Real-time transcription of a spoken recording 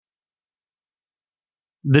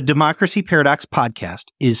The Democracy Paradox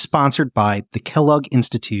podcast is sponsored by the Kellogg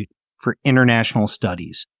Institute for International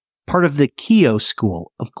Studies, part of the Keough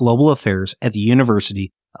School of Global Affairs at the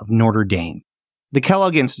University of Notre Dame. The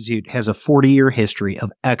Kellogg Institute has a 40-year history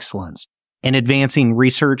of excellence in advancing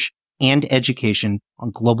research and education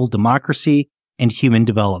on global democracy and human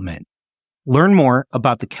development. Learn more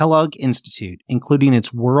about the Kellogg Institute, including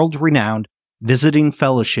its world-renowned visiting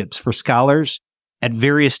fellowships for scholars at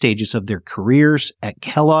various stages of their careers at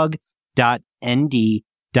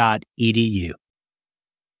kellogg.nd.edu.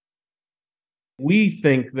 We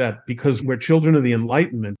think that because we're children of the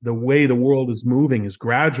Enlightenment, the way the world is moving is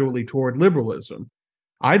gradually toward liberalism.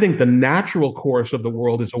 I think the natural course of the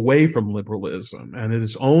world is away from liberalism, and it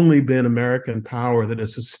has only been American power that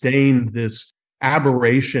has sustained this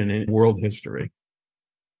aberration in world history.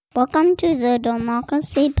 Welcome to the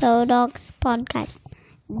Democracy Paradox podcast.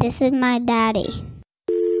 This is my daddy.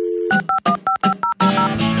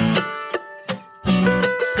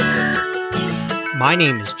 My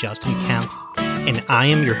name is Justin Kemp, and I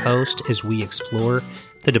am your host as we explore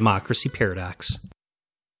the Democracy Paradox.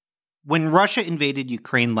 When Russia invaded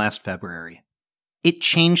Ukraine last February, it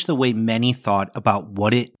changed the way many thought about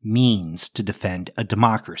what it means to defend a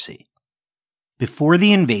democracy. Before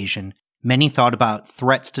the invasion, many thought about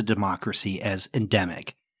threats to democracy as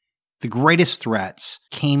endemic. The greatest threats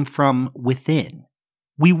came from within.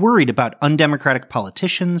 We worried about undemocratic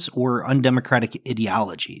politicians or undemocratic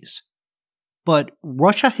ideologies. But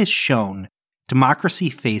Russia has shown democracy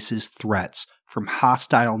faces threats from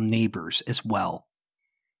hostile neighbors as well.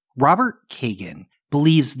 Robert Kagan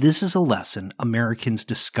believes this is a lesson Americans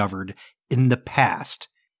discovered in the past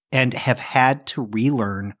and have had to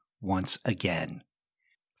relearn once again.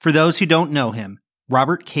 For those who don't know him,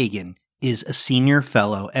 Robert Kagan is a senior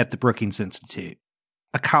fellow at the Brookings Institute,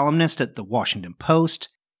 a columnist at the Washington Post,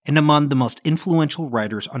 and among the most influential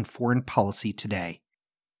writers on foreign policy today.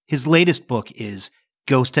 His latest book is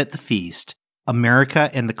Ghost at the Feast,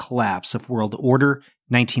 America and the Collapse of World Order,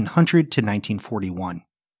 1900 to 1941.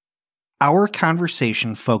 Our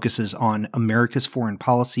conversation focuses on America's foreign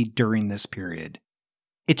policy during this period.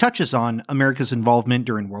 It touches on America's involvement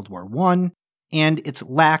during World War I and its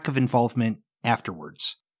lack of involvement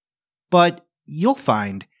afterwards. But you'll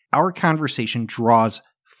find our conversation draws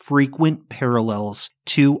frequent parallels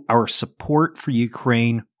to our support for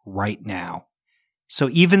Ukraine right now. So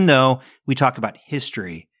even though we talk about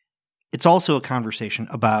history, it's also a conversation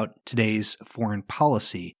about today's foreign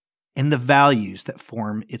policy and the values that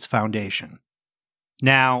form its foundation.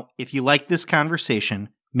 Now, if you like this conversation,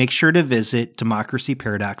 make sure to visit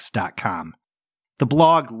democracyparadox.com. The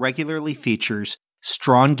blog regularly features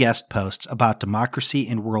strong guest posts about democracy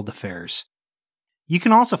and world affairs. You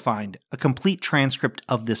can also find a complete transcript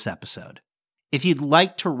of this episode. If you'd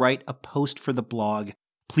like to write a post for the blog,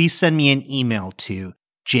 please send me an email to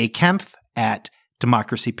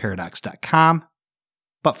jkempf@democracyparadox.com.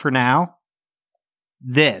 But for now,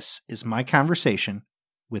 this is my conversation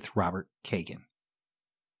with Robert Kagan.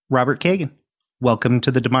 Robert Kagan, welcome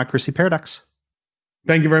to the Democracy Paradox.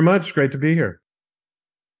 Thank you very much. Great to be here.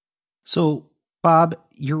 So, Bob,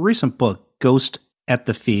 your recent book, Ghost at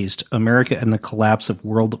the Feast, America and the Collapse of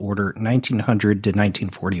World Order, 1900 to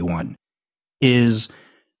 1941, is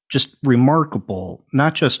just remarkable,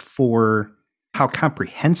 not just for how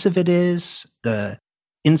comprehensive it is, the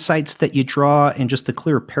insights that you draw, and just the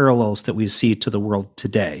clear parallels that we see to the world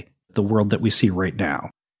today, the world that we see right now.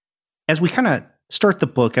 As we kind of start the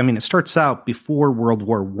book, it starts out before World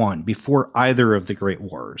War I, before either of the great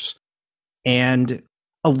wars. And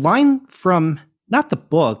a line from, not the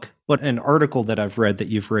book, but an article that I've read that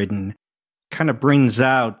you've written kind of brings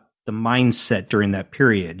out the mindset during that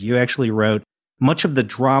period. You actually wrote, much of the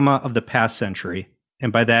drama of the past century,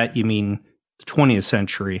 and by that you mean the 20th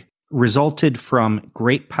century, resulted from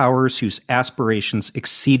great powers whose aspirations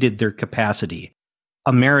exceeded their capacity.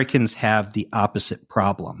 Americans have the opposite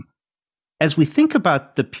problem. As we think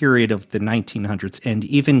about the period of the 1900s and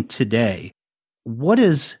even today, what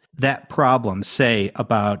does that problem say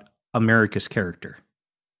about America's character?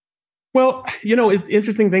 Well,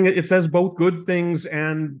 interesting thing, it says both good things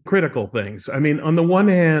and critical things. On the one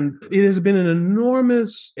hand, it has been an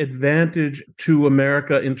enormous advantage to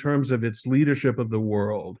America in terms of its leadership of the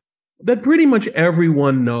world. That pretty much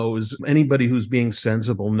everyone knows, anybody who's being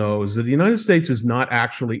sensible knows, that the United States is not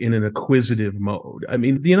actually in an acquisitive mode.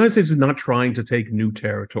 The United States is not trying to take new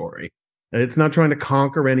territory. It's not trying to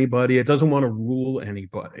conquer anybody. It doesn't want to rule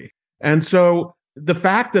anybody. And so the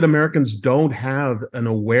fact that Americans don't have an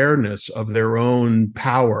awareness of their own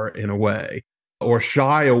power in a way or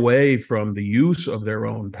shy away from the use of their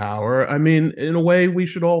own power. I mean, in a way, we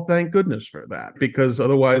should all thank goodness for that, because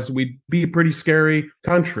otherwise we'd be a pretty scary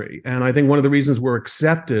country. And I think one of the reasons we're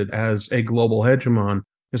accepted as a global hegemon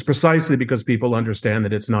is precisely because people understand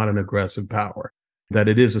that it's not an aggressive power, that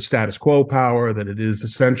it is a status quo power, that it is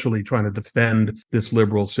essentially trying to defend this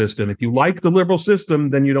liberal system. If you like the liberal system,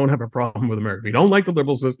 then you don't have a problem with America. If you don't like the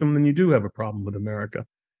liberal system, then you do have a problem with America.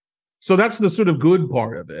 So that's the sort of good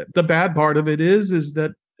part of it. The bad part of it is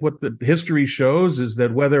that what the history shows is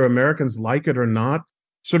that whether Americans like it or not,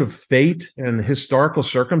 sort of fate and historical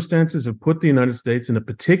circumstances have put the United States in a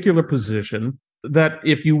particular position that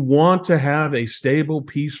if you want to have a stable,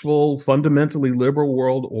 peaceful, fundamentally liberal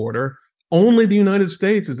world order, only the United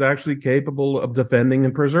States is actually capable of defending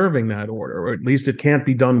and preserving that order, or at least it can't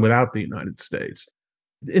be done without the United States.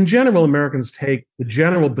 In general, Americans take the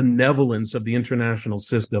general benevolence of the international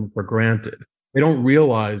system for granted. They don't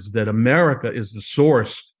realize that America is the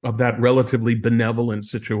source of that relatively benevolent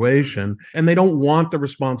situation, and they don't want the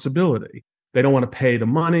responsibility. They don't want to pay the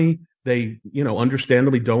money. They,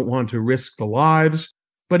 understandably don't want to risk the lives.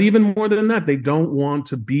 But even more than that, they don't want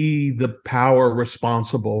to be the power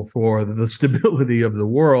responsible for the stability of the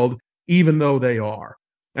world, even though they are.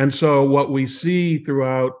 And so what we see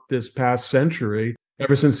throughout this past century,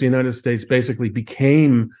 ever since the United States basically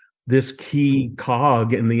became this key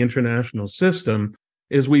cog in the international system,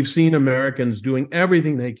 is we've seen Americans doing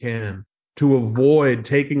everything they can to avoid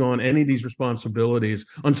taking on any of these responsibilities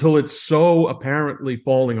until it's so apparently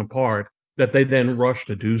falling apart that they then rush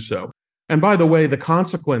to do so. And by the way, the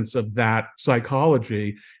consequence of that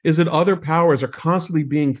psychology is that other powers are constantly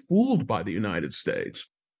being fooled by the United States.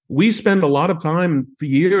 We spend a lot of time for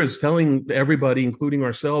years telling everybody, including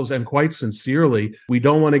ourselves, and quite sincerely, we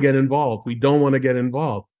don't want to get involved. We don't want to get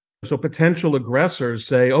involved. So potential aggressors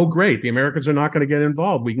say, oh, great, the Americans are not going to get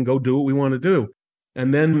involved. We can go do what we want to do.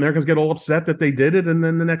 And then Americans get all upset that they did it. And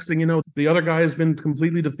then the next thing you know, the other guy has been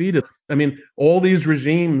completely defeated. I mean, all these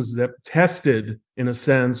regimes that tested, in a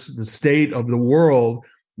sense, the state of the world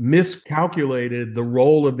miscalculated the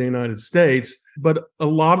role of the United States. But a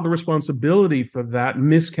lot of the responsibility for that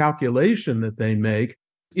miscalculation that they make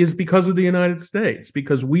is because of the United States,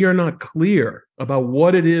 because we are not clear about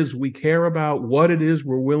what it is we care about, what it is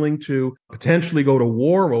we're willing to potentially go to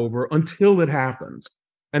war over until it happens.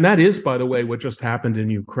 And that is, by the way, what just happened in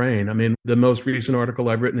Ukraine. I mean, the most recent article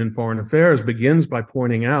I've written in Foreign Affairs begins by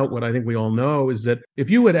pointing out what I think we all know is that if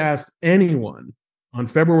you had asked anyone on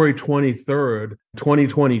February 23rd,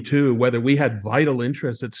 2022, whether we had vital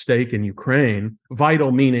interests at stake in Ukraine,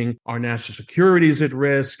 vital meaning our national security is at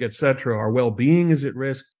risk, et cetera, our well-being is at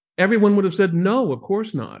risk, everyone would have said, no, of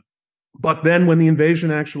course not. But then when the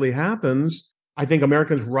invasion actually happens, I think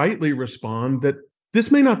Americans rightly respond that this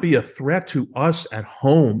may not be a threat to us at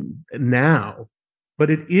home now, but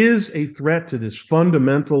it is a threat to this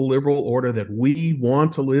fundamental liberal order that we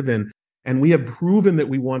want to live in. And we have proven that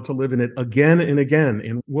we want to live in it again and again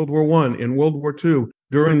in World War I, in World War II,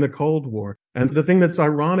 during the Cold War. And the thing that's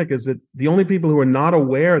ironic is that the only people who are not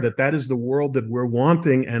aware that that is the world that we're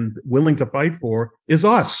wanting and willing to fight for is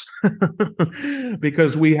us.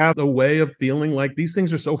 Because we have a way of feeling like these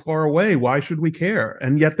things are so far away. Why should we care?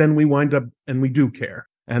 And yet then we wind up, and we do care.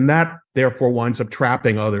 And that therefore winds up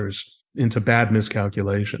trapping others into bad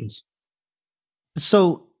miscalculations.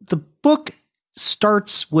 So the book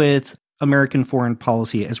starts with American foreign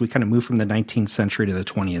policy as we kind of move from the 19th century to the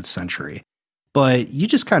 20th century. But you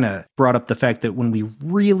just kind of brought up the fact that when we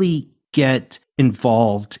really get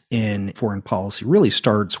involved in foreign policy really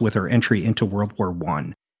starts with our entry into World War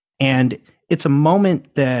I. And it's a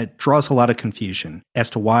moment that draws a lot of confusion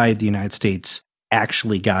as to why the United States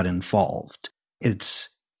actually got involved. It's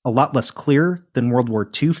a lot less clear than World War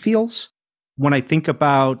II feels. When I think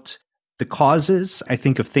about the causes, I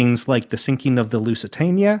think of things like the sinking of the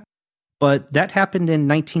Lusitania, but that happened in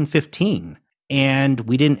 1915, and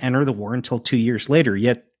we didn't enter the war until 2 years later.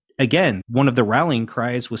 Yet, again, one of the rallying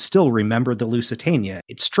cries was still remember the Lusitania.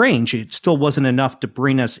 It's strange, it still wasn't enough to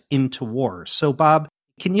bring us into war. So, Bob,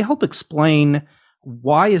 can you help explain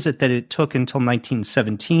why is it that it took until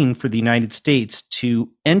 1917 for the United States to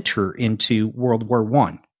enter into World War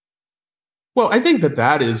I? Well, I think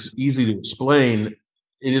that is easy to explain.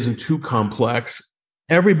 It isn't too complex.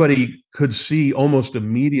 Everybody could see almost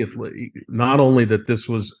immediately, not only that this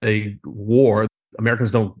was a war,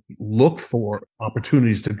 Americans don't look for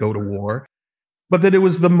opportunities to go to war, but that it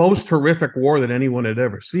was the most horrific war that anyone had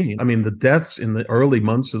ever seen. I mean, the deaths in the early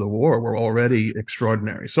months of the war were already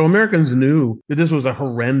extraordinary. So Americans knew that this was a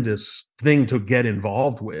horrendous thing to get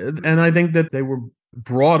involved with. And I think that they were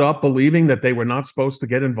brought up believing that they were not supposed to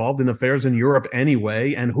get involved in affairs in Europe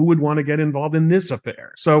anyway, and who would want to get involved in this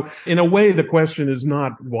affair? So in a way, the question is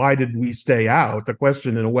not why did we stay out? The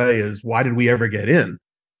question in a way is why did we ever get in?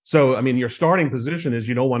 So, I mean, your starting position is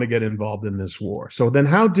you don't want to get involved in this war. So then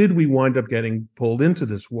how did we wind up getting pulled into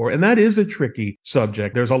this war? And that is a tricky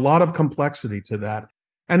subject. There's a lot of complexity to that.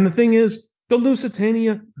 And the thing is, the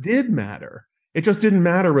Lusitania did matter. It just didn't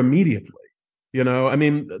matter immediately. You know, I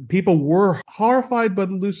mean, people were horrified by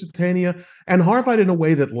the Lusitania and horrified in a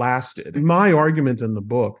way that lasted. My argument in the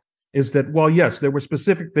book is that, well, yes, there were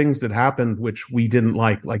specific things that happened which we didn't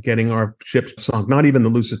like getting our ships sunk, not even the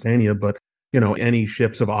Lusitania, but, you know, any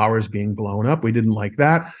ships of ours being blown up. We didn't like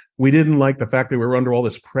that. We didn't like the fact that we were under all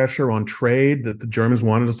this pressure on trade, that the Germans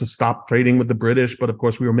wanted us to stop trading with the British. But of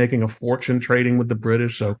course, we were making a fortune trading with the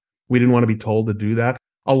British. So we didn't want to be told to do that.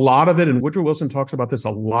 A lot of it, and Woodrow Wilson talks about this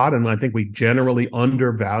a lot, and I think we generally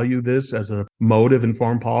undervalue this as a motive in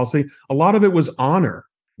foreign policy. A lot of it was honor.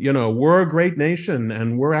 You know, we're a great nation,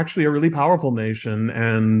 and we're actually a really powerful nation,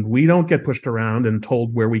 and we don't get pushed around and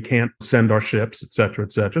told where we can't send our ships, et cetera,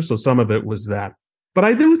 et cetera. So some of it was that. But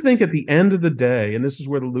I do think at the end of the day, and this is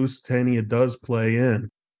where the Lusitania does play in,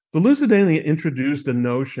 the Lusitania introduced a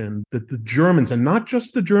notion that the Germans, and not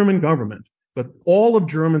just the German government, but all of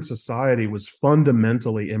German society was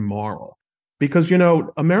fundamentally immoral. Because, you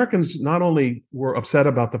know, Americans not only were upset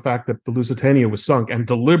about the fact that the Lusitania was sunk and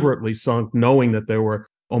deliberately sunk, knowing that there were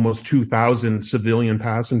almost 2,000 civilian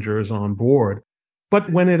passengers on board,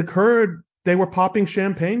 but when it occurred, they were popping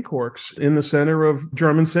champagne corks in the center of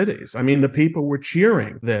German cities. I mean, the people were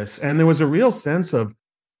cheering this, and there was a real sense of,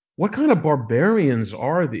 what kind of barbarians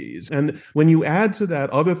are these? And when you add to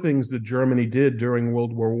that other things that Germany did during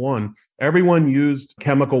World War I, everyone used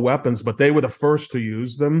chemical weapons, but they were the first to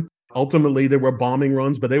use them. Ultimately, there were bombing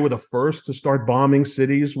runs, but they were the first to start bombing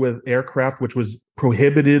cities with aircraft, which was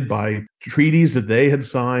prohibited by treaties that they had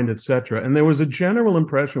signed, et cetera. And there was a general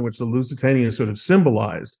impression, which the Lusitania sort of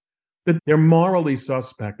symbolized, that they're morally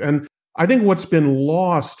suspect. And I think what's been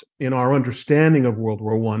lost in our understanding of World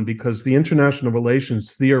War I, because the international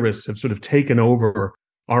relations theorists have sort of taken over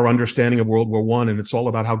our understanding of World War I, and it's all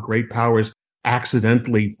about how great powers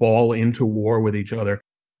accidentally fall into war with each other.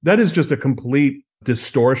 That is just a complete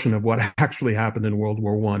distortion of what actually happened in World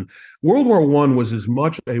War I. World War I was as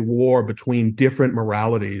much a war between different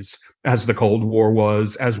moralities as the Cold War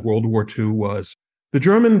was, as World War II was. The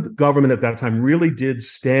German government at that time really did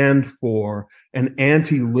stand for an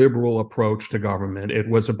anti-liberal approach to government. It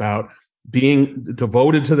was about being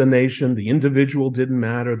devoted to the nation. The individual didn't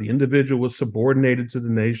matter. The individual was subordinated to the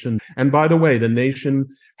nation. And by the way, the nation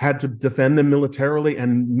had to defend them militarily,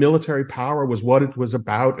 and military power was what it was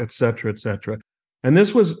about, et cetera, et cetera. And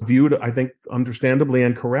this was viewed, I think, understandably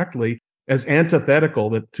and correctly, as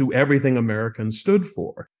antithetical to everything Americans stood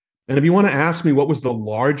for. And if you want to ask me what was the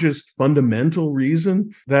largest fundamental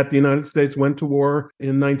reason that the United States went to war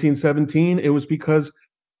in 1917, it was because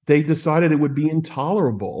they decided it would be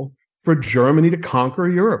intolerable for Germany to conquer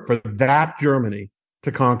Europe, for that Germany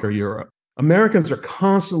to conquer Europe. Americans are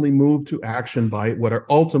constantly moved to action by what are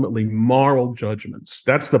ultimately moral judgments.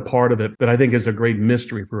 That's the part of it that I think is a great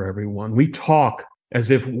mystery for everyone. We talk as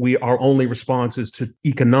if our only response is to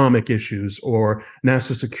economic issues or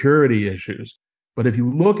national security issues. But if you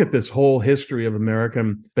look at this whole history of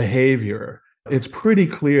American behavior, it's pretty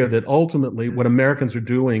clear that ultimately what Americans are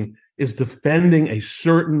doing is defending a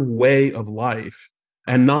certain way of life,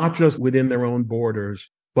 and not just within their own borders,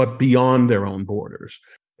 but beyond their own borders.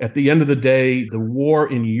 At the end of the day, the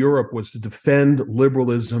war in Europe was to defend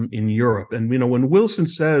liberalism in Europe. And, you know, when Wilson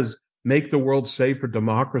says, make the world safe for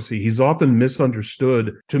democracy, he's often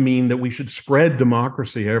misunderstood to mean that we should spread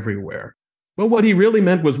democracy everywhere. Well, what he really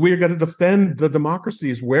meant was we're going to defend the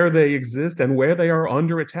democracies where they exist and where they are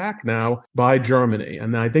under attack now by Germany.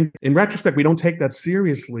 And I think in retrospect, we don't take that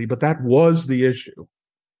seriously, but that was the issue.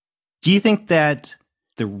 Do you think that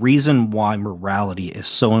the reason why morality is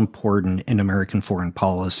so important in American foreign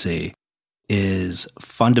policy is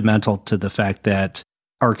fundamental to the fact that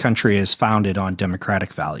our country is founded on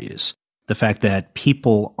democratic values? The fact that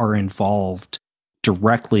people are involved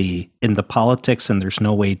directly in the politics, and there's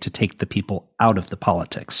no way to take the people out of the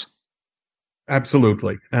politics.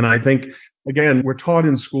 Absolutely. And I think, again, we're taught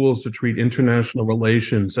in schools to treat international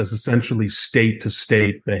relations as essentially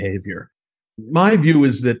state-to-state behavior. My view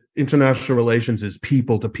is that international relations is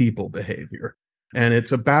people-to-people behavior. And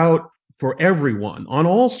it's about, for everyone on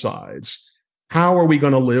all sides, how are we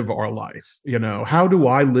going to live our life? You know, how do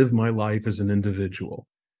I live my life as an individual?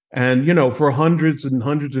 And, you know, for hundreds and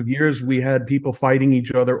hundreds of years, we had people fighting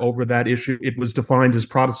each other over that issue. It was defined as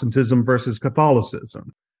Protestantism versus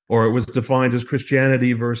Catholicism. or it was defined as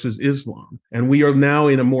Christianity versus Islam. And we are now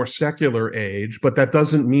in a more secular age, but that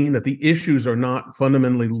doesn't mean that the issues are not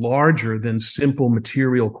fundamentally larger than simple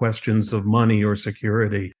material questions of money or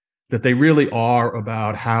security, that they really are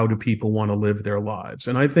about how do people want to live their lives.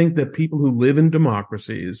 And I think that people who live in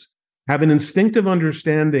democracies have an instinctive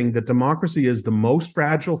understanding that democracy is the most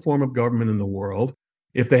fragile form of government in the world.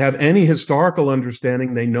 If they have any historical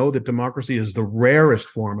understanding, they know that democracy is the rarest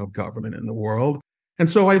form of government in the world. And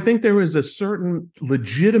so I think there is a certain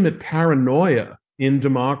legitimate paranoia in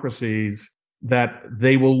democracies that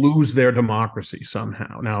they will lose their democracy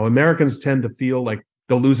somehow. Now, Americans tend to feel like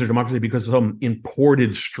they'll lose their democracy because of some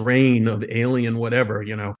imported strain of alien whatever,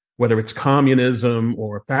 whether it's communism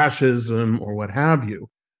or fascism or what have you.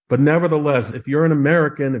 But nevertheless, if you're an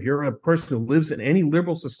American, if you're a person who lives in any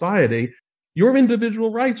liberal society, your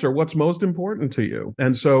individual rights are what's most important to you.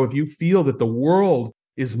 And so if you feel that the world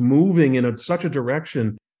is moving in such a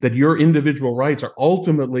direction that your individual rights are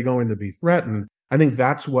ultimately going to be threatened, I think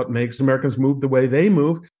that's what makes Americans move the way they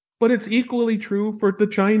move. But it's equally true for the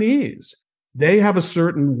Chinese. They have a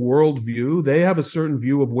certain worldview. They have a certain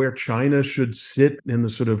view of where China should sit in the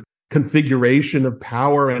sort of configuration of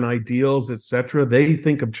power and ideals, etc. They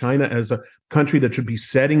think of China as a country that should be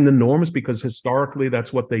setting the norms because historically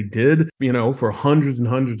that's what they did, for hundreds and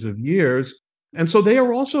hundreds of years. And so they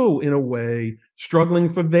are also, in a way, struggling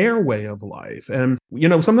for their way of life. And,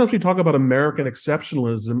 sometimes we talk about American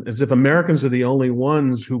exceptionalism as if Americans are the only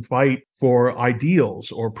ones who fight for ideals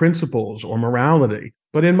or principles or morality.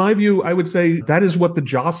 But in my view, I would say that is what the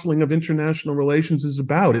jostling of international relations is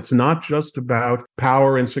about. It's not just about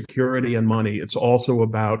power and security and money. It's also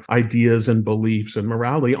about ideas and beliefs and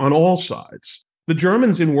morality on all sides. The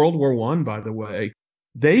Germans in World War I, by the way,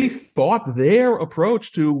 they thought their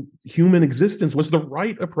approach to human existence was the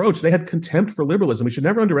right approach. They had contempt for liberalism. We should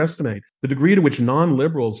never underestimate the degree to which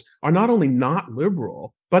non-liberals are not only not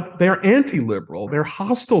liberal, but they're anti-liberal. They're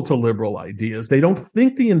hostile to liberal ideas. They don't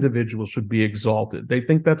think the individual should be exalted. They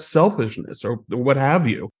think that's selfishness or what have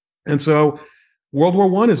you. And so World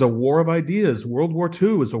War I is a war of ideas. World War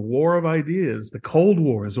II is a war of ideas. The Cold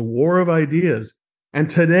War is a war of ideas. And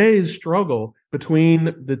today's struggle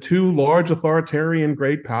between the two large authoritarian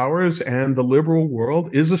great powers and the liberal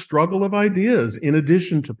world is a struggle of ideas in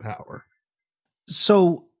addition to power.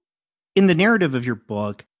 So in the narrative of your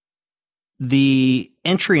book, the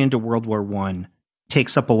entry into World War I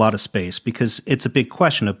takes up a lot of space because it's a big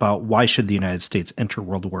question about why should the United States enter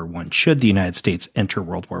World War I? Should the United States enter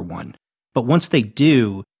World War I? But once they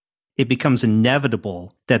do, it becomes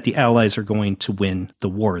inevitable that the Allies are going to win the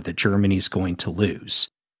war, that Germany's going to lose.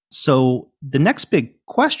 So the next big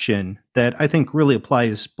question that I think really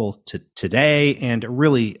applies both to today and a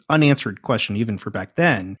really unanswered question even for back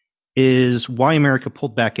then is why America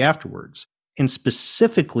pulled back afterwards, and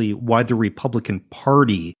specifically why the Republican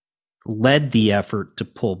Party led the effort to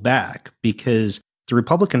pull back, because the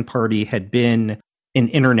Republican Party had been an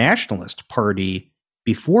internationalist party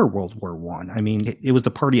before World War I. I mean, it was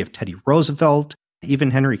the party of Teddy Roosevelt.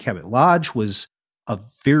 Even Henry Cabot Lodge was a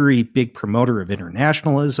very big promoter of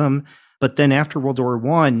internationalism. But then after World War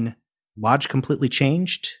I, Lodge completely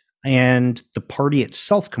changed and the party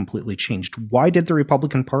itself completely changed. Why did the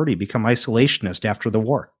Republican Party become isolationist after the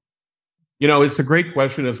war? It's a great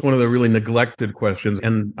question. It's one of the really neglected questions.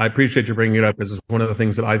 And I appreciate you bringing it up because it's one of the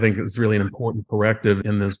things that I think is really an important corrective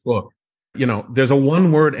in this book. There's a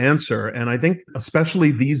one-word answer, and I think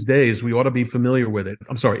especially these days, we ought to be familiar with it.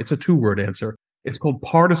 I'm sorry, it's a two-word answer. It's called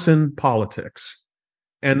partisan politics.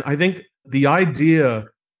 And I think the idea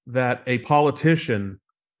that a politician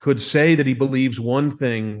could say that he believes one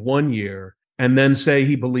thing one year and then say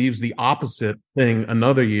he believes the opposite thing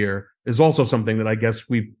another year is also something that I guess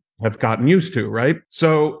we have gotten used to, right?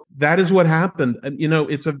 So that is what happened. And,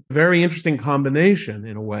 it's a very interesting combination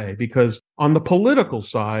in a way, because on the political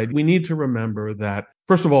side, we need to remember that,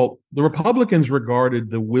 first of all, the Republicans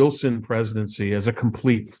regarded the Wilson presidency as a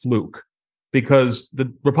complete fluke because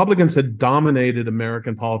the Republicans had dominated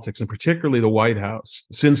American politics, and particularly the White House,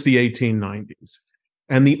 since the 1890s.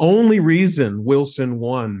 And the only reason Wilson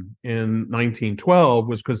won in 1912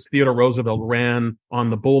 was because Theodore Roosevelt ran on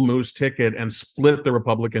the Bull Moose ticket and split the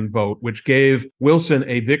Republican vote, which gave Wilson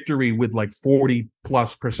a victory with like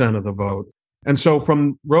 40+% of the vote. And so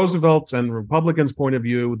from Roosevelt's and Republicans' point of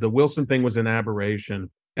view, the Wilson thing was an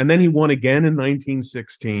aberration. And then he won again in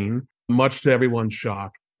 1916, much to everyone's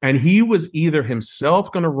shock. And he was either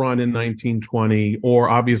himself going to run in 1920, or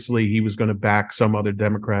obviously he was going to back some other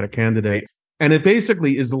Democratic candidate. And it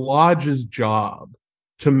basically is Lodge's job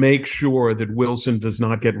to make sure that Wilson does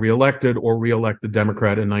not get reelected or reelect the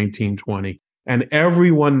Democrat in 1920. And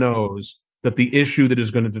everyone knows that the issue that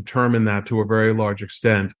is going to determine that to a very large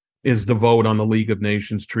extent is the vote on the League of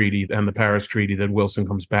Nations Treaty and the Paris Treaty that Wilson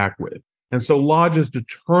comes back with. And so Lodge is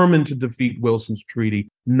determined to defeat Wilson's treaty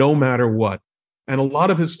no matter what. And a lot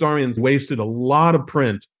of historians wasted a lot of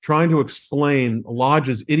print trying to explain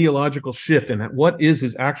Lodge's ideological shift and what is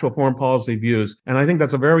his actual foreign policy views. And I think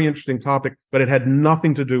that's a very interesting topic, but it had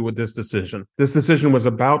nothing to do with this decision. This decision was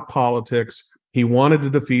about politics. He wanted to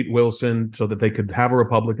defeat Wilson so that they could have a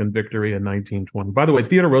Republican victory in 1920. By the way,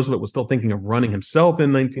 Theodore Roosevelt was still thinking of running himself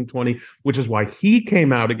in 1920, which is why he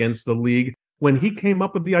came out against the League when he came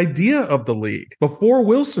up with the idea of the League before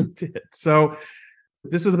Wilson did. So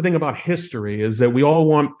this is the thing about history, is that we all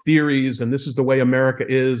want theories, and this is the way America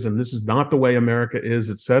is, and this is not the way America is,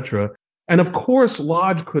 etc. And of course,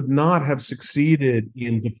 Lodge could not have succeeded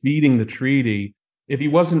in defeating the treaty if he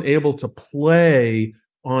wasn't able to play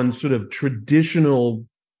on sort of traditional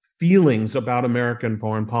feelings about American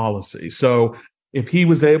foreign policy. So if he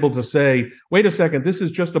was able to say, wait a second, this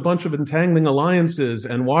is just a bunch of entangling alliances,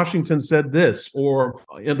 and Washington said this, or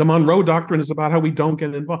the Monroe Doctrine is about how we don't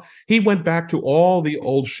get involved. He went back to all the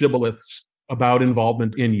old shibboleths about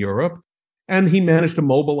involvement in Europe, and he managed to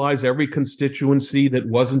mobilize every constituency that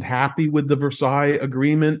wasn't happy with the Versailles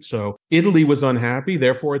Agreement. So Italy was unhappy,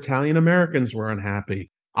 therefore Italian Americans were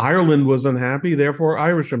unhappy. Ireland was unhappy, therefore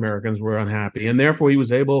Irish Americans were unhappy, and therefore he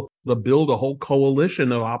was able to build a whole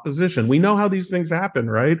coalition of opposition. We know how these things happen,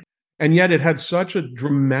 right? And yet it had such a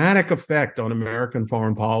dramatic effect on American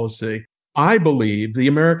foreign policy. I believe the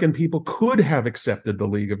American people could have accepted the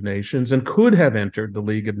League of Nations and could have entered the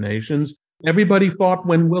League of Nations. Everybody thought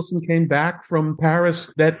when Wilson came back from Paris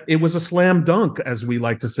that it was a slam dunk, as we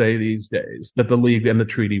like to say these days, that the League and the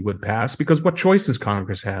treaty would pass, because what choice does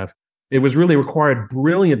Congress have? It was really required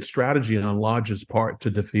brilliant strategy on Lodge's part to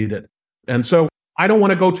defeat it. And so I don't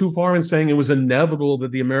want to go too far in saying it was inevitable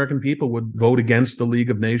that the American people would vote against the League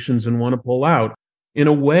of Nations and want to pull out. In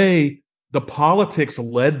a way, the politics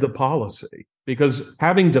led the policy, because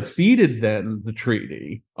having defeated then the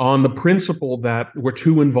treaty on the principle that we're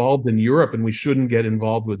too involved in Europe and we shouldn't get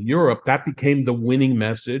involved with Europe, that became the winning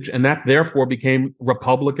message. And that therefore became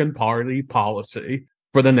Republican Party policy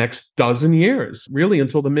for the next dozen years, really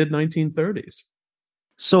until the mid-1930s.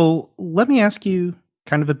 So let me ask you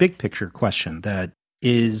kind of a big picture question that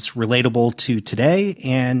is relatable to today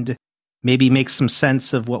and maybe makes some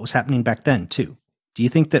sense of what was happening back then, too. Do you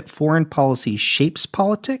think that foreign policy shapes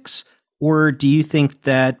politics, or do you think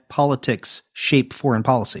that politics shape foreign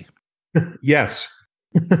policy? Yes.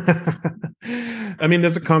 I mean,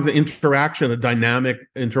 there's a constant interaction, a dynamic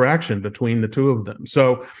interaction between the two of them.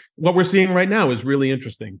 So what we're seeing right now is really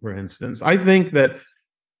interesting, for instance. I think that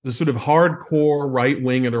the sort of hardcore right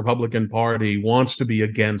wing of the Republican Party wants to be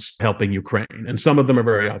against helping Ukraine. And some of them are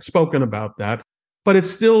very outspoken about that. But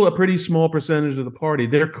it's still a pretty small percentage of the party.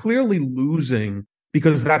 They're clearly losing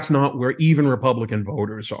because that's not where even Republican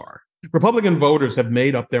voters are. Republican voters have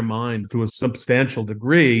made up their mind to a substantial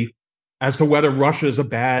degree as to whether Russia is a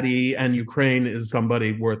baddie and Ukraine is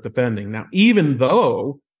somebody worth defending. Now, even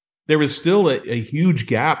though there is still a huge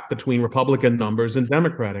gap between Republican numbers and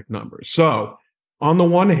Democratic numbers. So, on the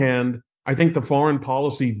one hand, I think the foreign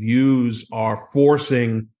policy views are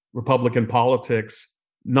forcing Republican politics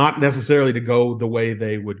not necessarily to go the way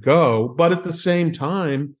they would go, but at the same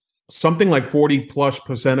time, something like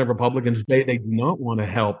 40+% of Republicans say they do not want to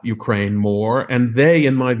help Ukraine more. And they,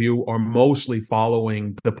 in my view, are mostly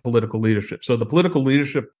following the political leadership. So the political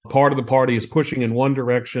leadership part of the party is pushing in one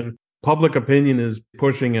direction. Public opinion is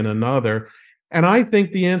pushing in another. And I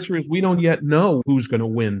think the answer is we don't yet know who's going to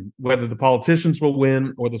win, whether the politicians will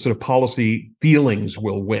win or the sort of policy feelings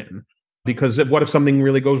will win. Because what if something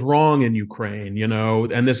really goes wrong in Ukraine, you know?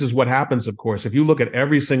 And this is what happens, of course. If you look at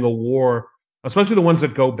every single war, especially the ones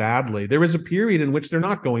that go badly, there is a period in which they're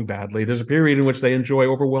not going badly. There's a period in which they enjoy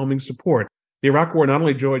overwhelming support. The Iraq War not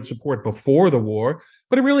only enjoyed support before the war,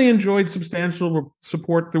 but it really enjoyed substantial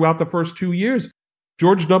support throughout the first 2 years.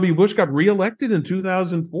 George W. Bush got reelected in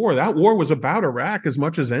 2004. That war was about Iraq as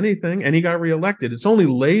much as anything, and he got reelected. It's only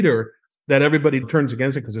later that everybody turns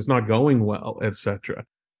against it because it's not going well, etc.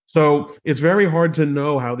 So it's very hard to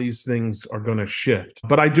know how these things are going to shift.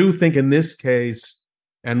 But I do think in this case,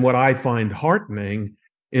 and what I find heartening,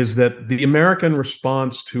 is that the American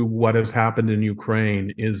response to what has happened in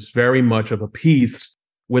Ukraine is very much of a piece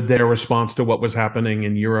with their response to what was happening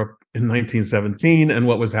in Europe in 1917 and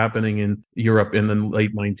what was happening in Europe in the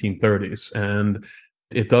late 1930s. And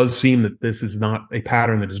it does seem that this is not a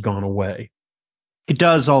pattern that has gone away. It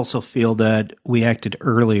does also feel that we acted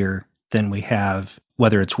earlier than we have,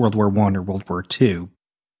 whether it's World War I or World War II.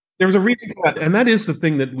 There's a reason for that, and that is the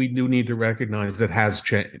thing that we do need to recognize that has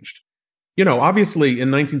changed. Obviously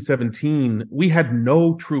in 1917, we had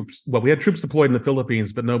no troops. Well, we had troops deployed in the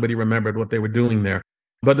Philippines, but nobody remembered what they were doing there.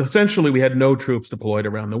 But essentially, we had no troops deployed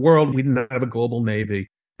around the world. We didn't have a global navy,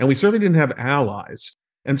 and we certainly didn't have allies.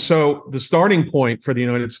 And so the starting point for the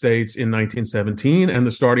United States in 1917 and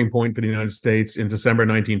the starting point for the United States in December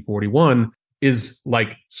 1941 is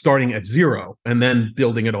like starting at zero and then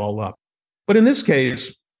building it all up. But in this case,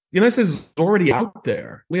 the United States is already out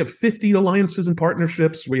there. We have 50 alliances and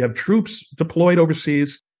partnerships. We have troops deployed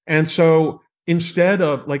overseas. And so instead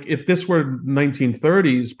of, like, if this were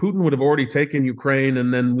 1930s, Putin would have already taken Ukraine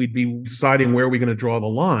and then we'd be deciding where we're going to draw the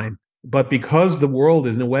line. But because the world,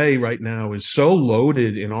 in a way, right now is so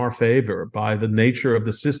loaded in our favor by the nature of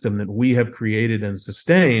the system that we have created and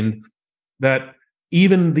sustained, that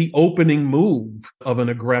even the opening move of an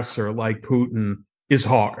aggressor like Putin is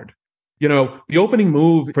hard. The opening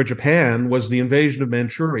move for Japan was the invasion of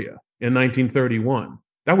Manchuria in 1931.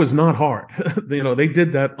 That was not hard. They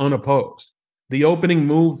did that unopposed. The opening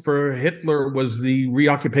move for Hitler was the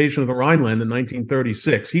reoccupation of the Rhineland in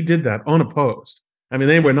 1936. He did that unopposed. I mean,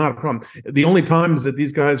 they were not a problem. The only times that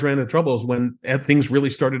these guys ran into trouble is when things really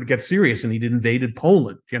started to get serious and he invaded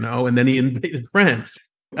Poland, and then he invaded France.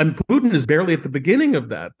 And Putin is barely at the beginning of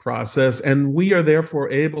that process. And we are therefore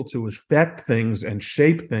able to affect things and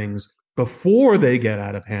shape things before they get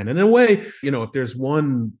out of hand. And in a way, if there's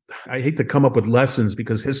one, I hate to come up with lessons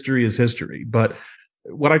because history is history. But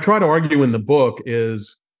what I try to argue in the book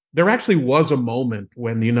is there actually was a moment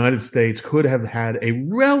when the United States could have had a,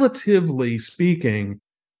 relatively speaking,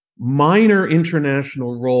 minor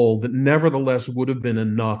international role that nevertheless would have been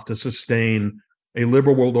enough to sustain a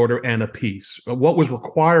liberal world order and a peace. What was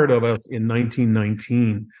required of us in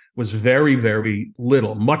 1919 was very, very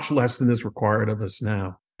little, much less than is required of us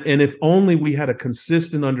now. And if only we had a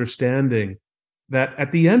consistent understanding that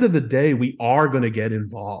at the end of the day, we are going to get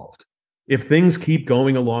involved. If things keep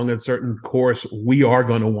going along a certain course, we are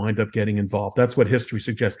going to wind up getting involved. That's what history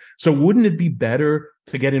suggests. So wouldn't it be better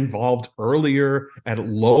to get involved earlier at a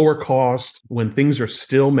lower cost when things are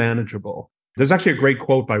still manageable? There's actually a great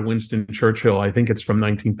quote by Winston Churchill. I think it's from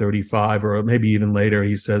 1935 or maybe even later.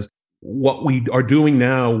 He says, what we are doing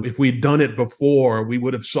now, if we'd done it before, we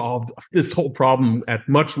would have solved this whole problem at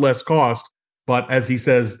much less cost. But as he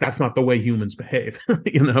says, that's not the way humans behave,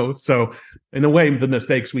 So in a way, the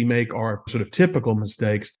mistakes we make are sort of typical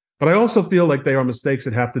mistakes. But I also feel like they are mistakes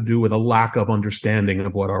that have to do with a lack of understanding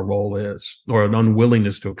of what our role is or an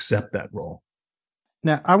unwillingness to accept that role.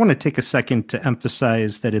 Now, I want to take a second to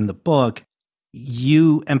emphasize that in the book,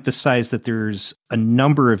 you emphasize that there's a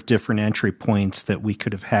number of different entry points that we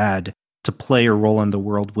could have had to play a role in the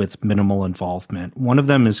world with minimal involvement. One of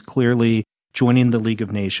them is clearly joining the League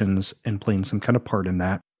of Nations and playing some kind of part in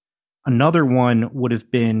that. Another one would have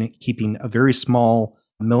been keeping a very small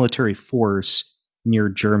military force near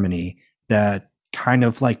Germany that kind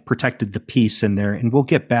of like protected the peace in there. And we'll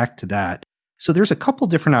get back to that. So there's a couple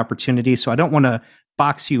different opportunities. So I don't want to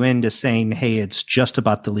box you into saying, hey, it's just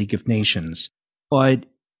about the League of Nations. But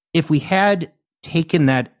if we had taken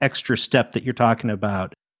that extra step that you're talking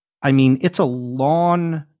about, I mean, it's a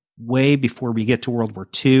long way before we get to World War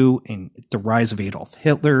II and the rise of Adolf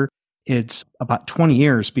Hitler. It's about 20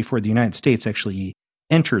 years before the United States actually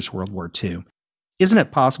enters World War II. Isn't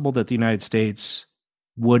it possible that the United States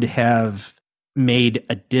would have made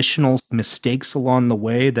additional mistakes along the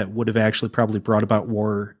way that would have actually probably brought about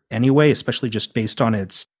war anyway, especially just based on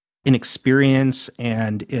its inexperience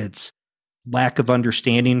and its lack of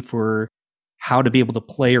understanding for how to be able to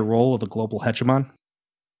play a role of a global hegemon?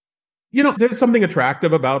 There's something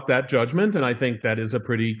attractive about that judgment, and I think that is a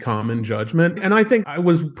pretty common judgment. And I think I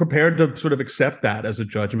was prepared to sort of accept that as a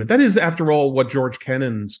judgment. That is, after all, what George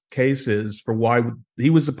Kennan's case is for why he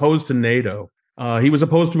was opposed to NATO. He was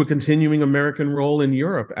opposed to a continuing American role in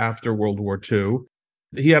Europe after World War II.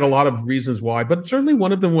 He had a lot of reasons why, but certainly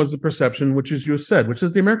one of them was the perception, which is you said, which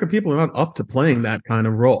is the American people are not up to playing that kind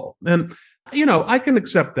of role. And, I can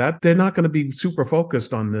accept that. They're not going to be super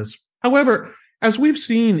focused on this. However, as we've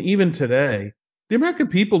seen even today, the American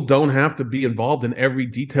people don't have to be involved in every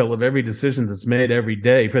detail of every decision that's made every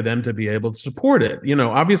day for them to be able to support it.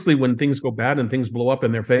 Obviously, when things go bad and things blow up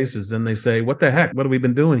in their faces, then they say, what the heck? What have we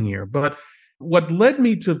been doing here? But what led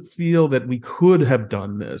me to feel that we could have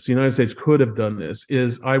done this, the United States could have done this,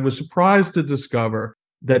 is I was surprised to discover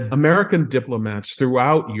that American diplomats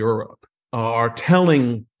throughout Europe are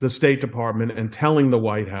telling the State Department and telling the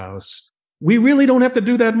White House, we really don't have to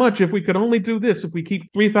do that much. If we could only do this, if we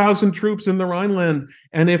keep 3,000 troops in the Rhineland,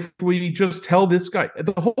 and if we just tell this guy,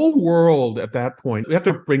 the whole world at that point, we have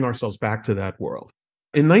to bring ourselves back to that world.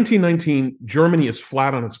 In 1919, Germany is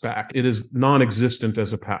flat on its back. It is non-existent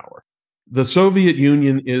as a power. The Soviet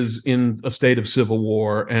Union is in a state of civil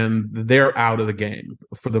war, and they're out of the game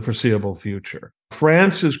for the foreseeable future.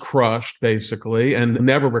 France is crushed, basically, and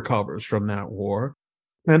never recovers from that war.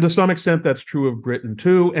 And to some extent, that's true of Britain,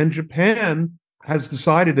 too. And Japan has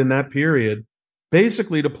decided in that period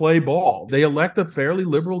basically to play ball. They elect a fairly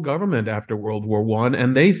liberal government after World War I,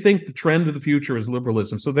 and they think the trend of the future is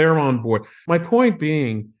liberalism. So they're on board. My point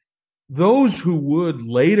being, those who would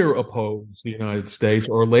later oppose the United States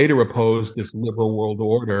or later oppose this liberal world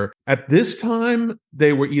order, at this time,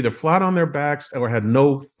 they were either flat on their backs or had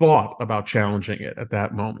no thought about challenging it at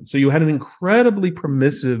that moment. So you had an incredibly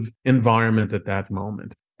permissive environment at that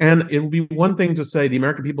moment. And it would be one thing to say the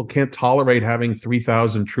American people can't tolerate having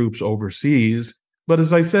 3,000 troops overseas. But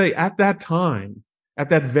as I say, at that time, at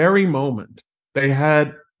that very moment, they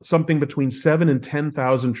had something between 7,000 and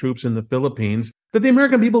 10,000 troops in the Philippines that the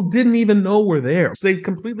American people didn't even know were there. They'd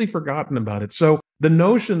completely forgotten about it. So the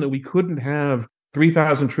notion that we couldn't have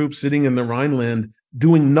 3,000 troops sitting in the Rhineland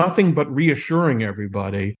doing nothing but reassuring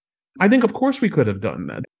everybody, I think, of course, we could have done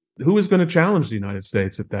that. Who was going to challenge the United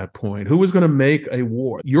States at that point? Who was going to make a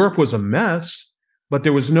war? Europe was a mess, but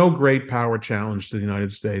there was no great power challenge to the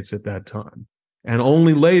United States at that time. And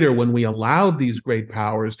only later, when we allowed these great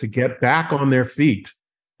powers to get back on their feet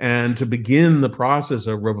and to begin the process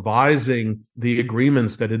of revising the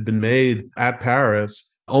agreements that had been made at Paris,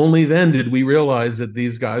 only then did we realize that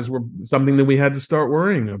these guys were something that we had to start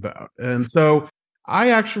worrying about. And so I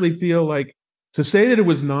actually feel like to say that it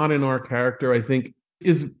was not in our character, I think,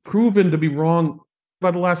 is proven to be wrong by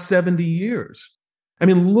the last 70 years. I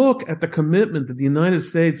mean, look at the commitment that the United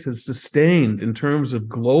States has sustained in terms of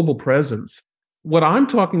global presence. What I'm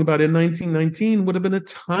talking about in 1919 would have been a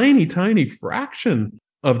tiny, tiny fraction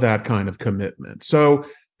of that kind of commitment. So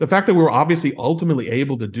the fact that we were obviously ultimately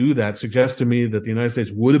able to do that suggests to me that the United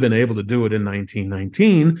States would have been able to do it in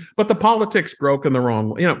 1919, but the politics broke in the wrong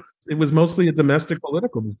way. It was mostly a domestic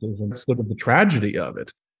political decision. That's sort of the tragedy of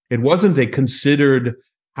it. It wasn't a considered,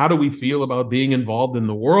 how do we feel about being involved in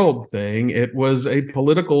the world thing? It was a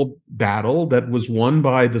political battle that was won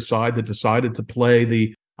by the side that decided to play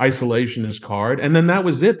the isolationist card. And then that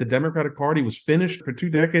was it. The Democratic Party was finished for 2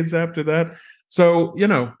 decades after that. So,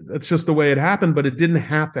 that's just the way it happened, but it didn't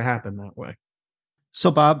have to happen that way. So,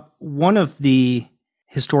 Bob, one of the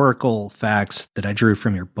historical facts that I drew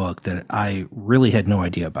from your book that I really had no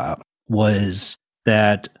idea about was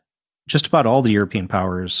that just about all the European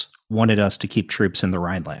powers wanted us to keep troops in the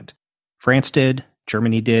Rhineland. France did,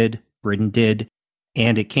 Germany did, Britain did,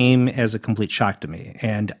 and it came as a complete shock to me.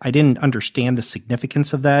 And I didn't understand the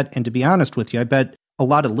significance of that. And to be honest with you, I bet a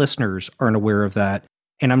lot of listeners aren't aware of that.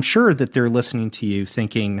 And I'm sure that they're listening to you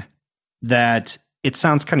thinking that it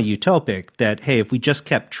sounds kind of utopic that, hey, if we just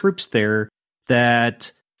kept troops there,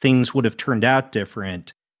 that things would have turned out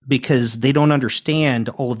different, because they don't understand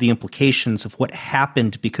all of the implications of what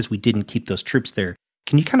happened because we didn't keep those troops there.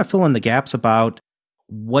 Can you kind of fill in the gaps about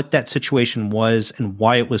what that situation was and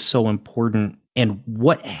why it was so important and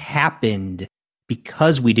what happened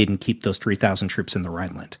because we didn't keep those 3,000 troops in the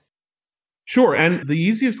Rhineland? Sure. And the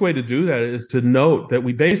easiest way to do that is to note that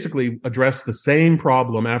we basically addressed the same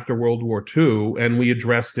problem after World War II, and we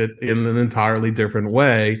addressed it in an entirely different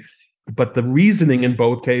way. But the reasoning in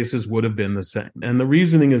both cases would have been the same. And the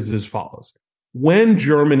reasoning is as follows. When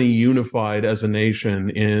Germany unified as a nation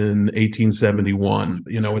in 1871,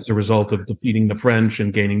 as a result of defeating the French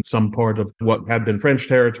and gaining some part of what had been French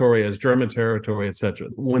territory as German territory, etc.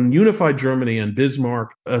 When unified Germany and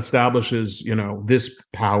Bismarck establishes, this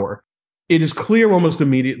power, it is clear almost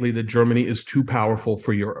immediately that Germany is too powerful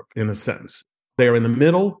for Europe, in a sense. They're in the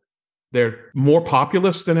middle. They're more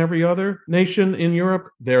populous than every other nation in Europe.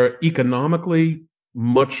 They're economically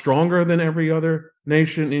much stronger than every other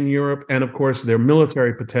nation in Europe. And of course, their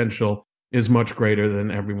military potential is much greater than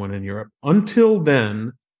everyone in Europe. Until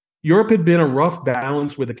then, Europe had been a rough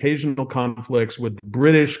balance with occasional conflicts, with the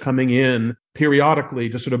British coming in periodically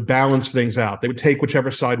to sort of balance things out. They would take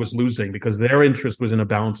whichever side was losing because their interest was in a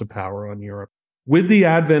balance of power on Europe. With the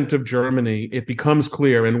advent of Germany, it becomes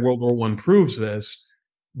clear, and World War I proves this,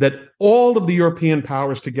 that all of the European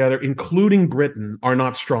powers together, including Britain, are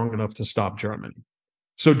not strong enough to stop Germany.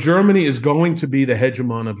 So Germany is going to be the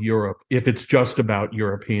hegemon of Europe if it's just about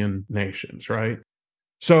European nations, right?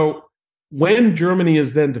 So when Germany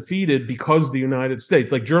is then defeated because the United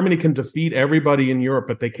States, like Germany can defeat everybody in Europe,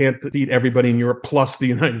 but they can't defeat everybody in Europe plus the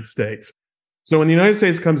United States. So when the United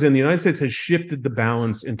States comes in, the United States has shifted the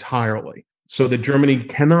balance entirely so that Germany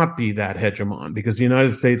cannot be that hegemon, because the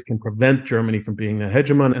United States can prevent Germany from being that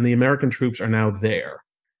hegemon, and the American troops are now there.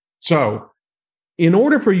 So In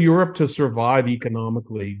order for Europe to survive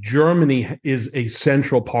economically, Germany is a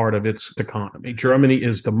central part of its economy. Germany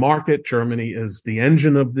is the market. Germany is the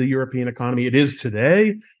engine of the European economy. It is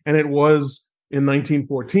today, and it was in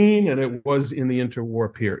 1914, and it was in the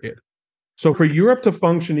interwar period. So for Europe to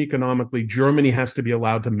function economically, Germany has to be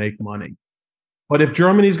allowed to make money. But if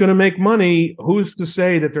Germany is going to make money, who's to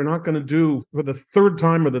say that they're not going to do, for the third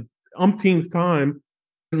time or the umpteenth time,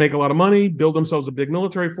 make a lot of money, build themselves a big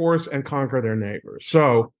military force, and conquer their neighbors?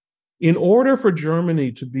 So in order for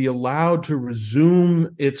Germany to be allowed to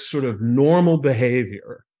resume its sort of normal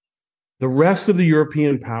behavior, the rest of the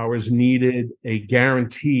European powers needed a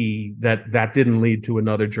guarantee that that didn't lead to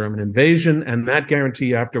another German invasion. And that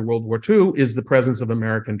guarantee after World War II is the presence of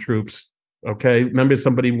American troops. Okay. Remember,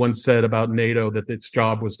 somebody once said about NATO that its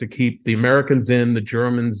job was to keep the Americans in, the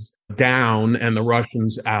Germans down, and the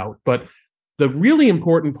Russians out. But the really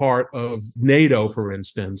important part of NATO, for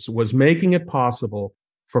instance, was making it possible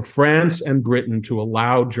for France and Britain to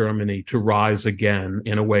allow Germany to rise again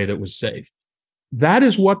in a way that was safe. That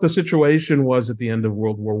is what the situation was at the end of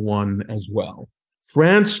World War I as well.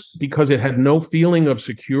 France, because it had no feeling of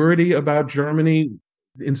security about Germany,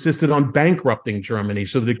 insisted on bankrupting Germany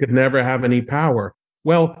so that it could never have any power.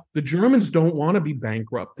 Well, the Germans don't want to be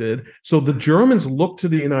bankrupted, so the Germans look to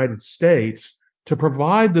the United States to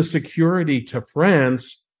provide the security to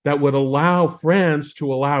France that would allow France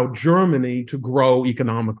to allow Germany to grow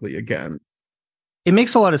economically again. It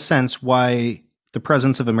makes a lot of sense why the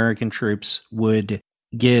presence of American troops would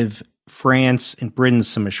give France and Britain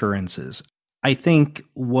some assurances. I think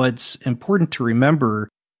what's important to remember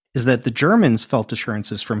is that the Germans felt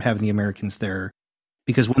assurances from having the Americans there,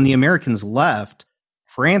 because when the Americans left,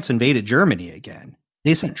 France invaded Germany again.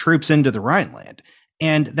 They sent troops into the Rhineland.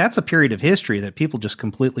 And that's a period of history that people just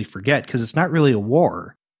completely forget, because it's not really a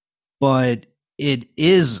war, but it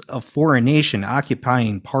is a foreign nation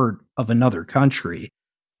occupying part of another country.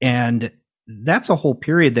 And that's a whole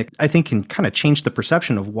period that I think can kind of change the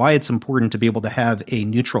perception of why it's important to be able to have a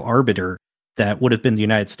neutral arbiter that would have been the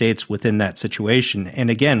United States within that situation. And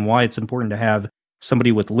again, why it's important to have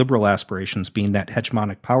somebody with liberal aspirations being that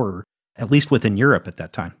hegemonic power, at least within Europe at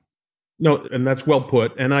that time. No, and that's well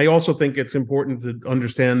put. And I also think it's important to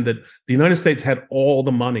understand that the United States had all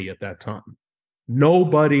the money at that time.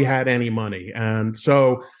 Nobody had any money. And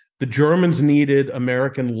so the Germans needed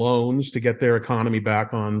American loans to get their economy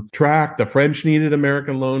back on track. The French needed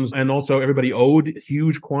American loans. And also everybody owed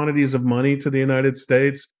huge quantities of money to the United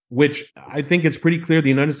States, which I think it's pretty clear the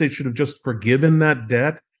United States should have just forgiven that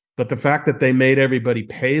debt. But the fact that they made everybody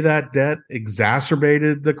pay that debt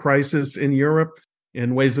exacerbated the crisis in Europe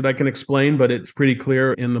in ways that I can explain, but it's pretty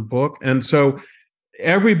clear in the book. And so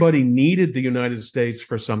everybody needed the United States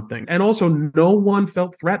for something. And also no one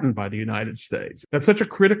felt threatened by the United States. That's such a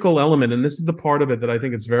critical element. And this is the part of it that I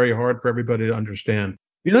think it's very hard for everybody to understand.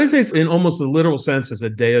 The United States, in almost a literal sense, is a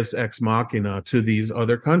deus ex machina to these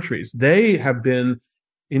other countries. They have been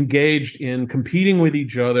engaged in competing with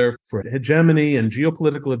each other for hegemony and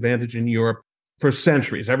geopolitical advantage in Europe for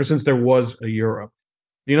centuries, ever since there was a Europe.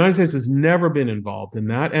 The United States has never been involved in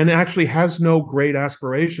that and actually has no great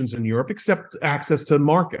aspirations in Europe except access to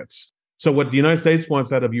markets. So what the United States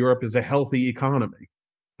wants out of Europe is a healthy economy.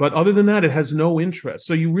 But other than that, it has no interest.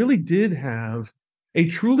 So you really did have a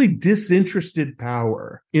truly disinterested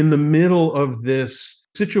power in the middle of this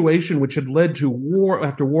situation, which had led to war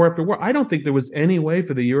after war after war. I don't think there was any way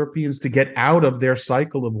for the Europeans to get out of their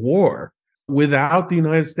cycle of war without the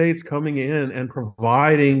United States coming in and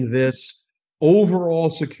providing this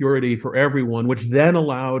overall security for everyone, which then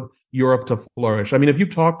allowed Europe to flourish. I mean, if you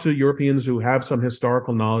talk to Europeans who have some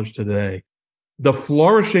historical knowledge today, the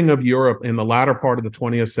flourishing of Europe in the latter part of the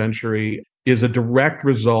 20th century is a direct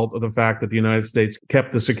result of the fact that the United States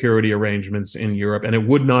kept the security arrangements in Europe, and it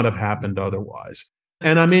would not have happened otherwise.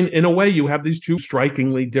 And I mean, in a way, you have these two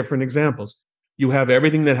strikingly different examples. You have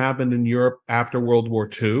everything that happened in Europe after World War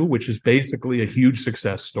II, which is basically a huge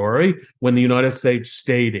success story when the United States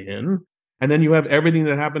stayed in. And then you have everything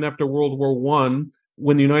that happened after World War I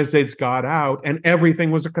when the United States got out, and everything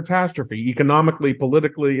was a catastrophe, economically,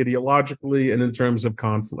 politically, ideologically, and in terms of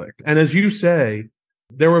conflict. And as you say,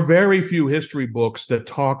 there were very few history books that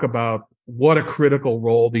talk about what a critical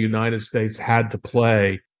role the United States had to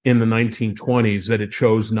play in the 1920s that it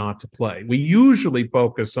chose not to play. We usually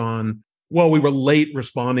focus on, well, we were late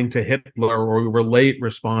responding to Hitler, or we were late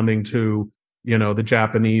responding to, the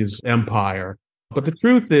Japanese Empire. But the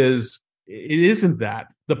truth is, it isn't that.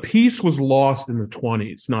 The peace was lost in the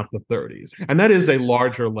 20s, not the 30s. And that is a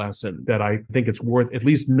larger lesson that I think it's worth at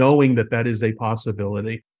least knowing that that is a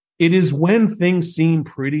possibility. It is when things seem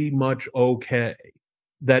pretty much okay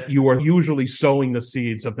that you are usually sowing the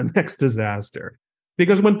seeds of the next disaster.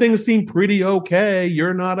 Because when things seem pretty okay,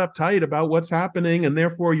 you're not uptight about what's happening, and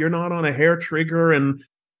therefore you're not on a hair trigger. And,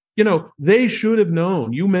 they should have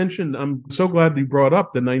known. You mentioned, I'm so glad you brought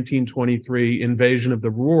up the 1923 invasion of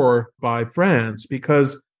the Ruhr by France,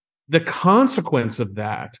 because the consequence of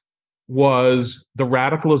that was the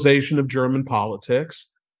radicalization of German politics.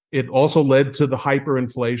 It also led to the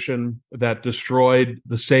hyperinflation that destroyed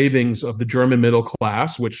the savings of the German middle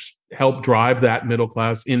class, which helped drive that middle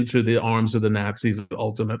class into the arms of the Nazis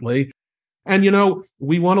ultimately. And,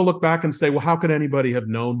 we want to look back and say, well, how could anybody have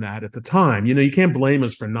known that at the time? You can't blame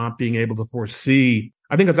us for not being able to foresee.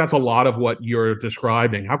 I think that's a lot of what you're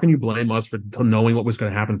describing. How can you blame us for knowing what was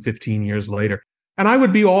going to happen 15 years later? And I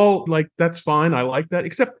would be all like, that's fine. I like that.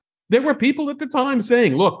 Except there were people at the time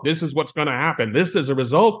saying, look, this is what's going to happen. This is a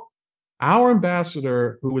result. Our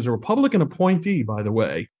ambassador, who was a Republican appointee, by the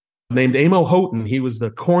way, named Amo Houghton, he was the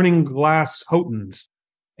Corning Glass Houghtons,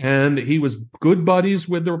 and he was good buddies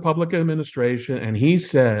with the Republican administration, and he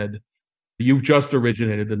said, you've just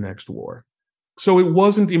originated the next war. So it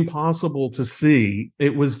wasn't impossible to see.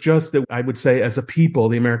 It was just that I would say, as a people,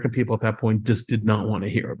 the American people at that point just did not want to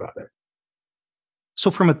hear about it. So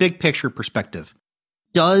from a big picture perspective,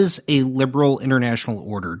 does a liberal international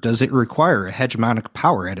order, does it require a hegemonic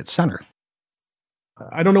power at its center?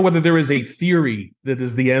 I don't know whether there is a theory that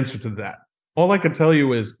is the answer to that. All I can tell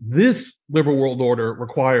you is this liberal world order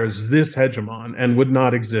requires this hegemon and would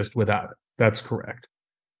not exist without it. That's correct.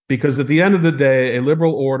 Because at the end of the day, a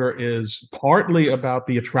liberal order is partly about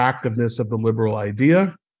the attractiveness of the liberal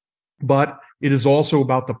idea, but it is also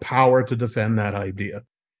about the power to defend that idea.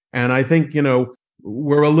 And I think,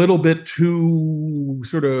 we're a little bit too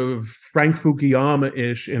sort of Frank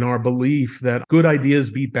Fukuyama-ish in our belief that good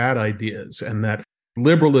ideas beat bad ideas, and that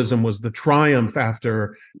liberalism was the triumph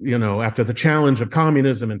after the challenge of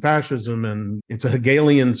communism and fascism, and it's a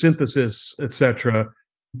Hegelian synthesis, etc.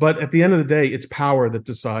 But at the end of the day, it's power that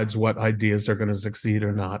decides what ideas are going to succeed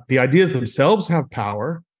or not. The ideas themselves have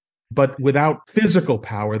power, but without physical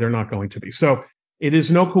power, they're not going to be. So it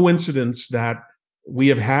is no coincidence that we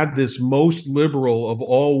have had this most liberal of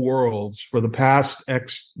all worlds for the past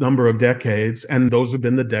X number of decades, and those have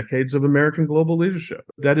been the decades of American global leadership.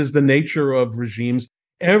 That is the nature of regimes.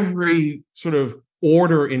 Every sort of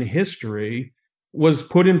order in history was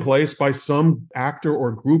put in place by some actor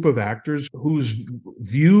or group of actors whose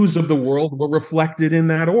views of the world were reflected in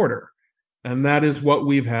that order. And that is what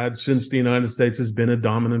we've had since the United States has been a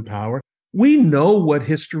dominant power. We know what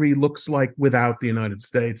history looks like without the United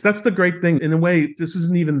States. That's the great thing. In a way, this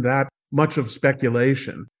isn't even that much of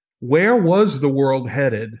speculation. Where was the world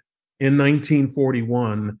headed in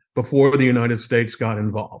 1941 before the United States got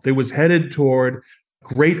involved? It was headed toward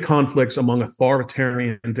great conflicts among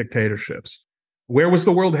authoritarian dictatorships. Where was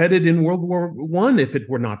the world headed in World War I if it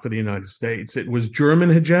were not for the United States? It was German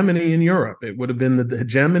hegemony in Europe. It would have been the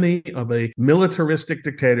hegemony of a militaristic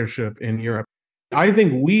dictatorship in Europe. I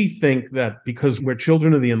think we think that because we're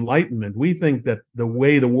children of the Enlightenment, we think that the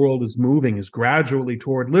way the world is moving is gradually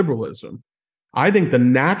toward liberalism. I think the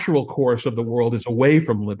natural course of the world is away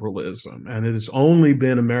from liberalism, and it has only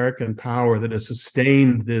been American power that has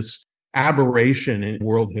sustained this aberration in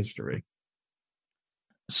world history.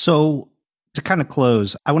 So to kind of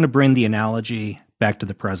close, I want to bring the analogy back to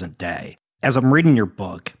the present day. As I'm reading your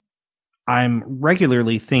book, I'm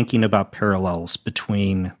regularly thinking about parallels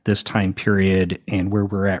between this time period and where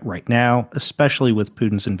we're at right now, especially with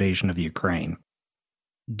Putin's invasion of Ukraine.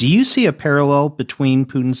 Do you see a parallel between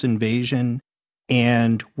Putin's invasion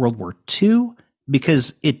and World War II?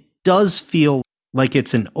 Because it does feel like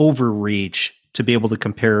it's an overreach to be able to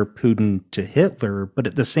compare Putin to Hitler, but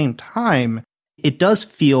at the same time, it does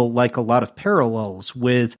feel like a lot of parallels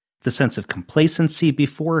with the sense of complacency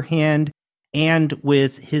beforehand and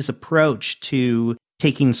with his approach to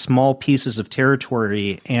taking small pieces of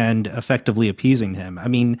territory and effectively appeasing him. I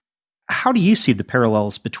mean, how do you see the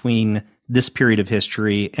parallels between this period of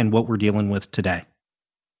history and what we're dealing with today?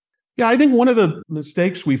 Yeah, I think one of the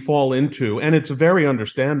mistakes we fall into, and it's a very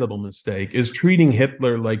understandable mistake, is treating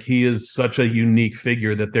Hitler like he is such a unique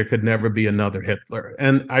figure that there could never be another Hitler.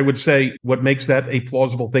 And I would say what makes that a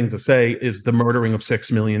plausible thing to say is the murdering of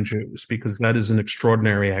 6 million Jews, because that is an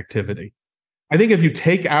extraordinary activity. I think if you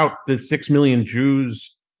take out the 6 million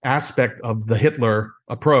Jews aspect of the Hitler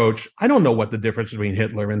approach, I don't know what the difference between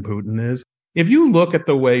Hitler and Putin is. If you look at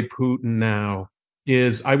the way Putin now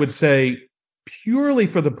is, I would say, purely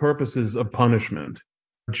for the purposes of punishment,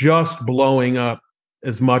 just blowing up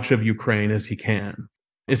as much of Ukraine as he can.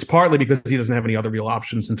 It's partly because he doesn't have any other real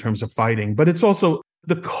options in terms of fighting, but it's also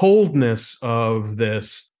the coldness of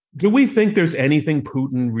this Do we think there's anything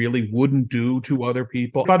Putin really wouldn't do to other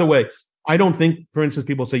people? By the way, I don't think, for instance,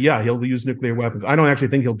 people say, yeah, he'll use nuclear weapons. I don't actually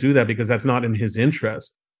think he'll do that because that's not in his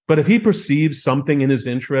interest. But if he perceives something in his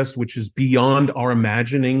interest which is beyond our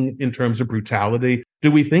imagining in terms of brutality,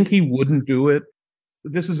 do we think he wouldn't do it?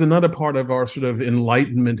 This is another part of our sort of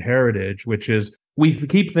Enlightenment heritage, which is we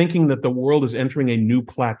keep thinking that the world is entering a new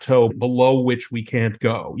plateau below which we can't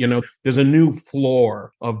go. There's a new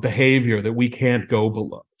floor of behavior that we can't go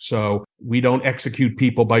below. So we don't execute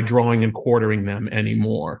people by drawing and quartering them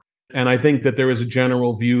anymore. And I think that there is a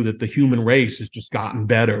general view that the human race has just gotten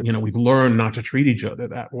better. We've learned not to treat each other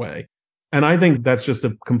that way. And I think that's just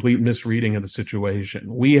a complete misreading of the situation.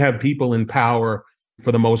 We have people in power,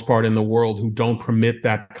 for the most part in the world, who don't permit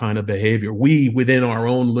that kind of behavior. We, within our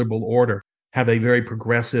own liberal order, have a very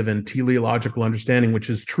progressive and teleological understanding, which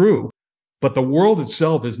is true. But the world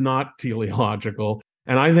itself is not teleological.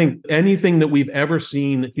 And I think anything that we've ever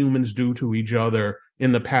seen humans do to each other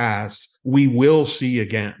in the past, we will see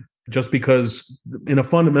again. Just because in a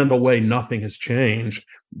fundamental way, nothing has changed.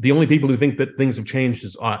 The only people who think that things have changed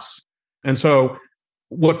is us. And so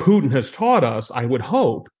what Putin has taught us, I would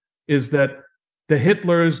hope, is that the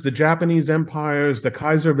Hitlers, the Japanese empires, the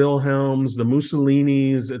Kaiser Wilhelms, the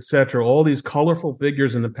Mussolinis, etc., all these colorful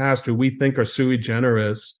figures in the past who we think are sui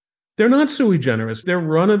generis, they're not sui generis. They're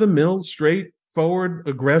run-of-the-mill, straightforward,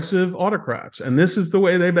 aggressive autocrats. And this is the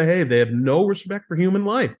way they behave. They have no respect for human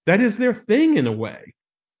life. That is their thing in a way.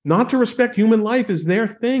 Not to respect human life is their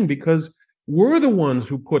thing because we're the ones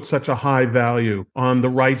who put such a high value on the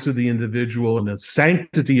rights of the individual and the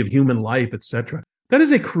sanctity of human life, etc. That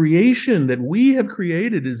is a creation that we have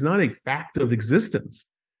created, is not a fact of existence.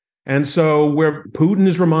 And so where Putin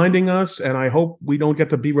is reminding us, and I hope we don't get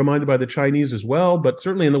to be reminded by the Chinese as well, but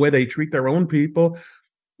certainly in the way they treat their own people,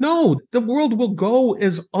 no, the world will go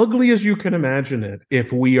as ugly as you can imagine it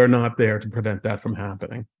if we are not there to prevent that from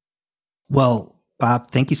happening. Well, Bob,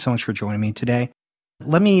 thank you so much for joining me today.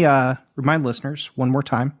 Let me remind listeners one more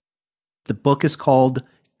time. The book is called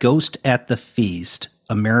Ghost at the Feast,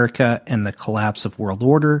 America and the Collapse of World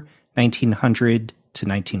Order, 1900 to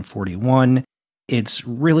 1941. It's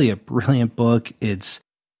really a brilliant book. It's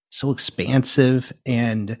so expansive.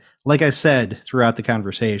 And like I said throughout the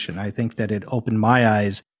conversation, I think that it opened my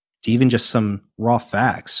eyes to even just some raw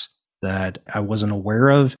facts that I wasn't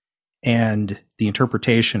aware of. And the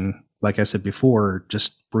interpretation, like I said before,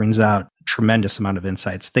 just brings out a tremendous amount of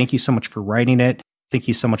insights. Thank you so much for writing it. Thank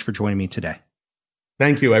you so much for joining me today.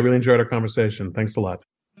 Thank you. I really enjoyed our conversation. Thanks a lot.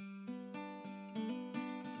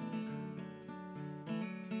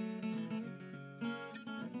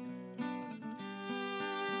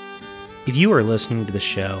 If you are listening to the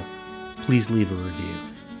show, please leave a review.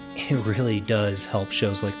 It really does help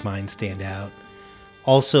shows like mine stand out.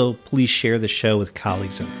 Also, please share the show with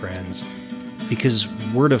colleagues and friends, because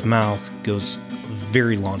word of mouth goes a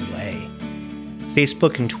very long way.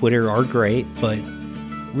 Facebook and Twitter are great, but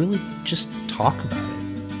really just talk about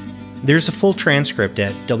it. There's a full transcript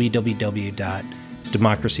at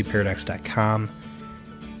www.democracyparadox.com.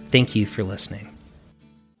 Thank you for listening.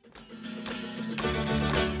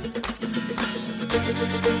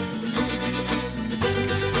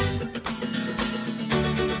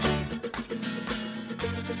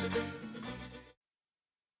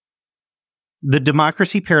 The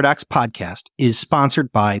Democracy Paradox podcast is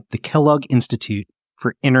sponsored by the Kellogg Institute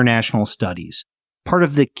for International Studies, part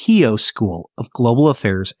of the Keough School of Global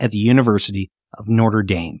Affairs at the University of Notre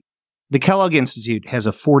Dame. The Kellogg Institute has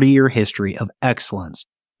a 40-year history of excellence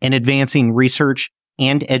in advancing research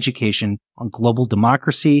and education on global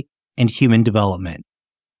democracy and human development.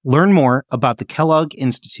 Learn more about the Kellogg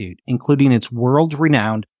Institute, including its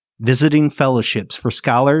world-renowned visiting fellowships for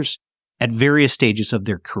scholars at various stages of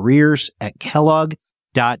their careers at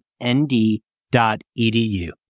kellogg.nd.edu.